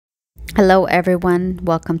Hello everyone,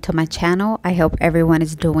 welcome to my channel. I hope everyone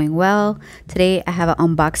is doing well. Today I have an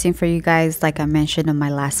unboxing for you guys like I mentioned in my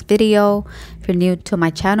last video. If you're new to my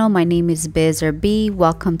channel, my name is Biz or B.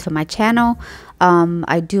 Welcome to my channel.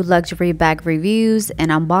 I do luxury bag reviews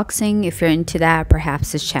and unboxing. If you're into that,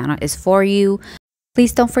 perhaps this channel is for you.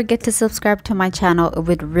 Please don't forget to subscribe to my channel. It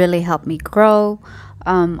would really help me grow.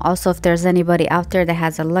 Also, if there's anybody out there that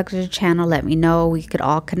has a luxury channel, let me know. We could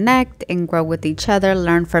all connect and grow with each other,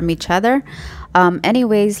 learn from each other.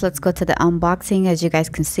 Anyways, let's go to the unboxing. As you guys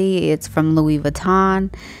can see, it's from Louis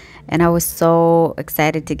Vuitton, and I was so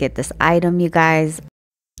excited to get this item, you guys.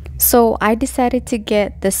 So I decided to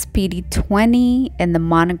get the Speedy 20 in the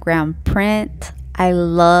monogram print. I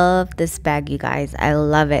love this bag, you guys. I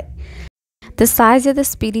love it. The size of the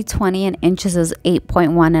Speedy 20 in inches is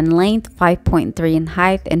 8.1 in length, 5.3 in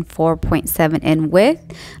height, and 4.7 in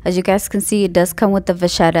width. As you guys can see, it does come with the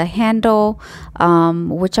vachetta handle,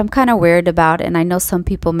 which I'm kind of weird about. And I know some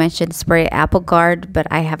people mentioned spray apple guard, but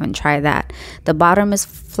I haven't tried that. The bottom is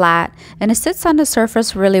flat and it sits on the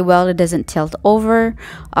surface really well. It doesn't tilt over.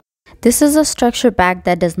 This is a structured bag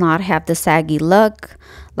that does not have the saggy look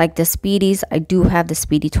like the Speedies. I do have the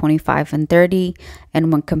Speedy 25 and 30,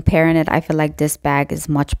 and when comparing it, I feel like this bag is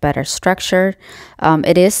much better structured.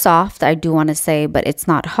 It is soft, I do want to say, but it's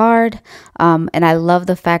not hard. And I love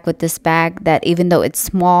the fact with this bag that even though it's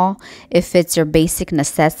small, it fits your basic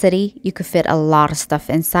necessity. You could fit a lot of stuff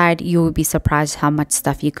inside. You would be surprised how much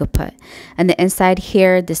stuff you could put. And the inside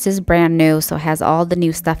here, this is brand new, so it has all the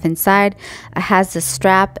new stuff inside. It has the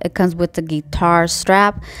strap. It comes with the guitar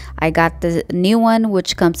strap. I got the new one,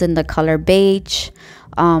 which comes in the color beige.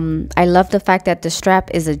 I love the fact that the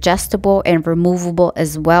strap is adjustable and removable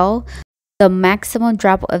as well. The maximum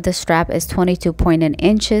drop of the strap is 22.8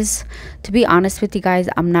 inches. To be honest with you guys,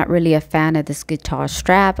 I'm not really a fan of this guitar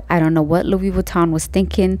strap. I don't know what Louis Vuitton was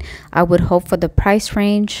thinking. I would hope for the price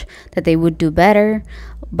range that they would do better,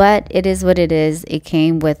 but it is what it is. It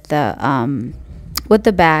came with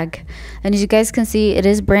the bag, and as you guys can see, it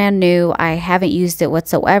is brand new. I haven't used it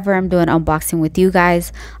whatsoever. I'm doing unboxing with you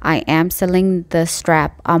guys. I am selling the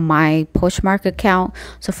strap on my Poshmark account,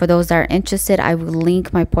 so for those that are interested, I will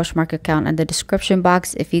link my Poshmark account in the description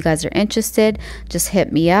box. If you guys are interested, just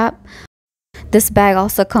hit me up. This bag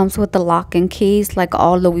also comes with the lock and keys like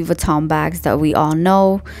all Louis Vuitton bags that we all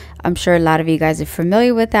know. I'm sure a lot of you guys are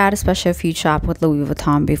familiar with that, especially if you shop with Louis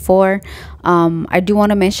Vuitton before. I do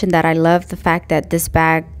want to mention that I love the fact that this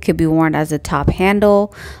bag could be worn as a top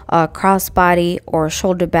handle, crossbody, or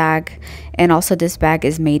shoulder bag. And also this bag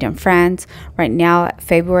is made in France. Right now,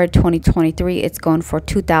 February 2023, it's going for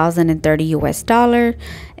 $2,030 US.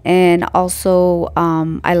 And also,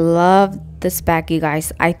 I love this bag, you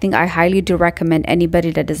guys. I think I highly do recommend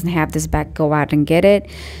anybody that doesn't have this bag go out and get it.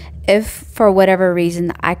 If for whatever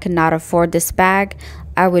reason I could not afford this bag,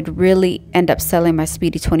 I would really end up selling my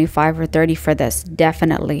Speedy 25 or 30 for this.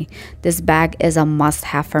 Definitely, this bag is a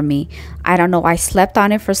must-have for me. I don't know, I slept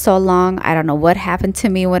on it for so long. I don't know what happened to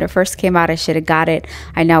me when it first came out. I should have got it.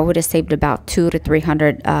 I know I would have saved about $200 to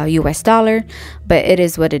 $300 US, but it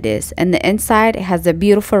is what it is. And the inside, it has a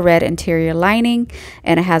beautiful red interior lining,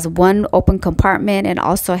 and it has one open compartment and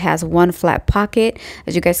also has one flat pocket.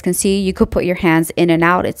 As you guys can see, you could put your hands in and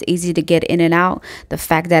out. It's easy to get in and out. The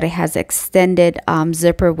fact that it has extended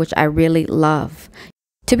zipper, which I really love.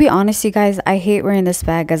 To be honest, you guys, I hate wearing this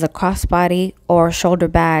bag as a crossbody or shoulder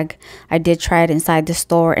bag. I did try it inside the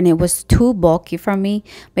store and it was too bulky for me.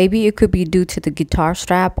 Maybe it could be due to the guitar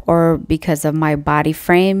strap or because of my body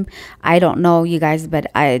frame. I don't know, you guys, but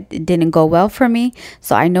it didn't go well for me.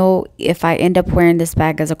 So I know if I end up wearing this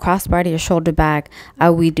bag as a crossbody or shoulder bag,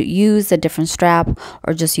 I would use a different strap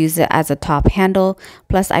or just use it as a top handle.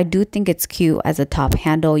 Plus, I do think it's cute as a top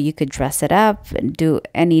handle. You could dress it up and do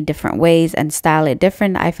any different ways and style it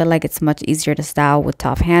different. I feel like it's much easier to style with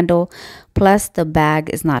top handle. Plus, the bag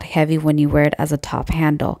is not heavy when you wear it as a top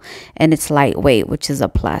handle, and it's lightweight, which is a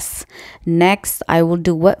plus. Next, I will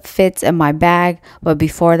do what fits in my bag, but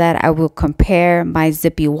before that, I will compare my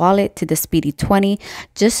zippy wallet to the Speedy 20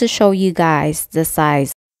 just to show you guys the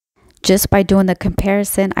size. Just by doing the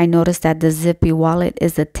comparison, I noticed that the zippy wallet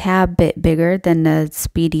is a tad bit bigger than the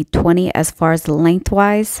Speedy 20 as far as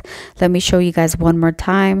lengthwise. Let me show you guys one more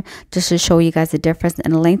time just to show you guys the difference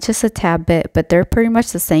in length, just a tad bit, but they're pretty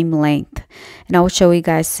much the same length. And I will show you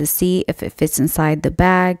guys to see if it fits inside the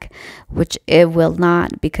bag, which it will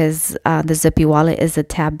not, because the zippy wallet is a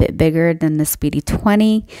tad bit bigger than the Speedy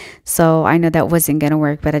 20. So I know that wasn't going to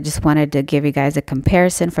work, but I just wanted to give you guys a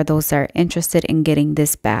comparison for those that are interested in getting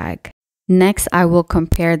this bag. Next, I will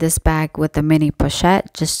compare this bag with the mini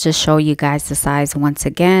pochette just to show you guys the size once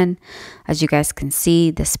again. As you guys can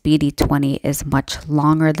see, the Speedy 20 is much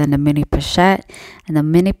longer than the mini pochette, and the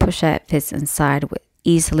mini pochette fits inside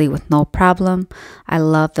easily with no problem. I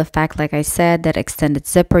love the fact, like I said, that extended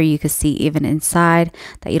zipper. You can see even inside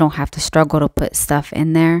that you don't have to struggle to put stuff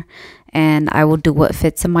in there. And I will do what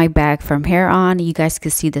fits in my bag from here on. You guys can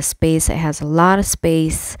see the space. It has a lot of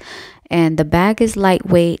space. And the bag is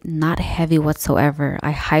lightweight, not heavy whatsoever.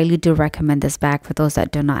 I highly do recommend this bag for those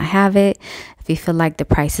that do not have it. If you feel like the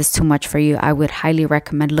price is too much for you, I would highly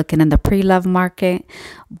recommend looking in the pre-love market.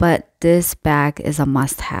 But this bag is a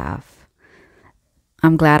must-have.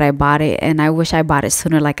 I'm glad I bought it, and I wish I bought it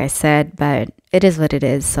sooner, like I said, but it is what it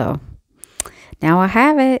is. So now I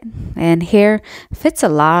have it, and here fits a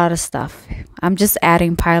lot of stuff. I'm just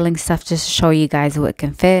piling stuff just to show you guys what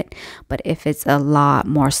can fit, but if it's a lot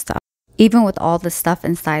more stuff. Even with all the stuff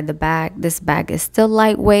inside the bag, this bag is still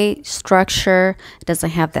lightweight, structure. It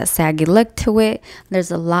doesn't have that saggy look to it.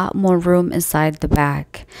 There's a lot more room inside the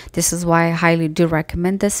bag. This is why I highly do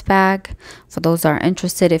recommend this bag. For those that are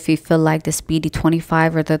interested, if you feel like the Speedy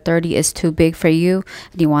 25 or the 30 is too big for you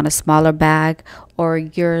and you want a smaller bag, or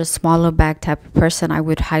you're a smaller bag type of person, I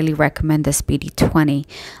would highly recommend the Speedy 20.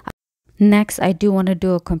 Next, I do want to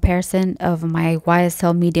do a comparison of my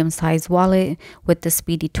YSL medium size wallet with the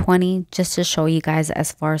Speedy 20 just to show you guys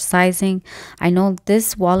as far as sizing. I know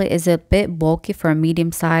this wallet is a bit bulky for a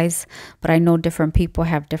medium size, but I know different people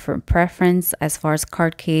have different preference as far as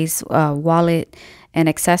card case, wallet, and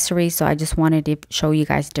accessories. So I just wanted to show you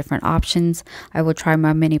guys different options. I will try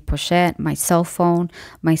my mini pochette, my cell phone,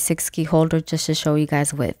 my 6-key holder just to show you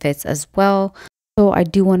guys what fits as well. So I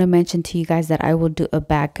do want to mention to you guys that I will do a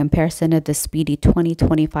bag comparison of the Speedy 20,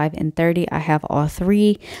 25, and 30. I have all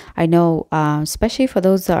three. I know, especially for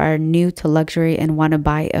those that are new to luxury and want to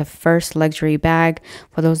buy a first luxury bag,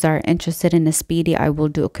 for those that are interested in the Speedy, I will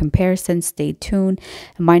do a comparison. Stay tuned.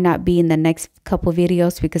 It might not be in the next couple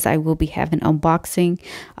videos because I will be having unboxing,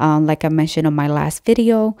 like I mentioned on my last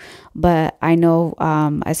video. But I know,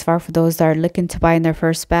 as far for those that are looking to buy in their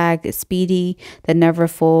first bag, the Speedy, the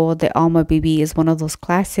Neverfull, the Alma BB is one of those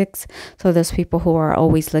classics. So there's people who are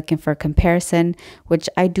always looking for a comparison, which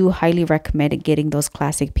I do highly recommend getting those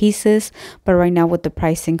classic pieces. But right now with the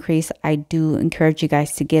price increase, I do encourage you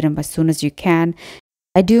guys to get them as soon as you can.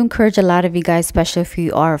 I do encourage a lot of you guys, especially if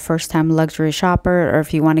you are a first-time luxury shopper, or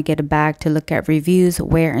if you want to get a bag, to look at reviews,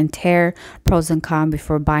 wear and tear, pros and cons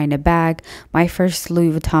before buying a bag. My first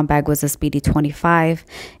Louis Vuitton bag was a Speedy 25,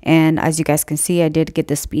 and as you guys can see, I did get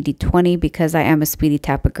the Speedy 20 because I am a Speedy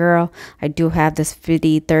type of girl. I do have the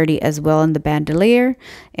Speedy 30 as well in the bandolier,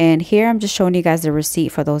 and here I'm just showing you guys the receipt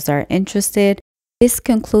for those that are interested. This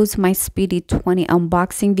concludes my Speedy 20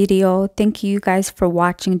 unboxing video. Thank you guys for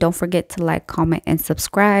watching. Don't forget to like, comment, and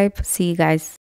subscribe. See you guys.